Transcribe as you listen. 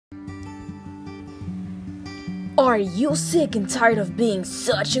Are you sick and tired of being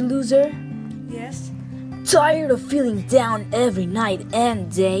such a loser? Yes, Tired of feeling down every night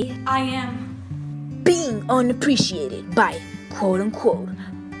and day? I am. Being unappreciated by quote-unquote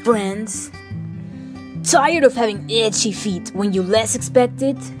friends? Tired of having itchy feet when you less expect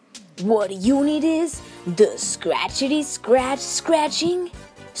it? What you need is the Scratchity scratching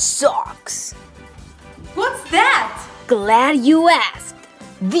socks. What's that? Glad you asked.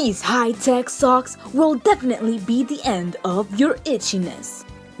 These high-tech socks will definitely be the end of your itchiness.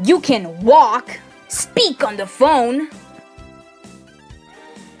 You can walk, speak on the phone,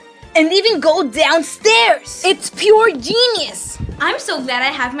 and even go downstairs. It's pure genius. I'm so glad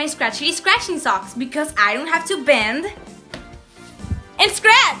I have my Scratchity scratching socks because I don't have to bend and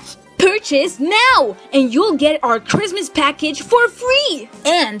scratch. Purchase now and you'll get our Christmas package for free.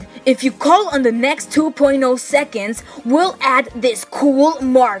 And if you call on the next 2.0 seconds, we'll add this cool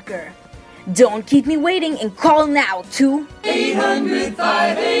marker. Don't keep me waiting and call now to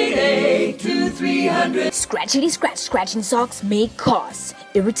 800-588-2300. Scratchity scratching socks may cause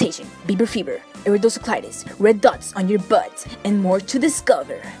irritation, Bieber fever, iridocyclitis, red dots on your butt, and more to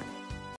discover.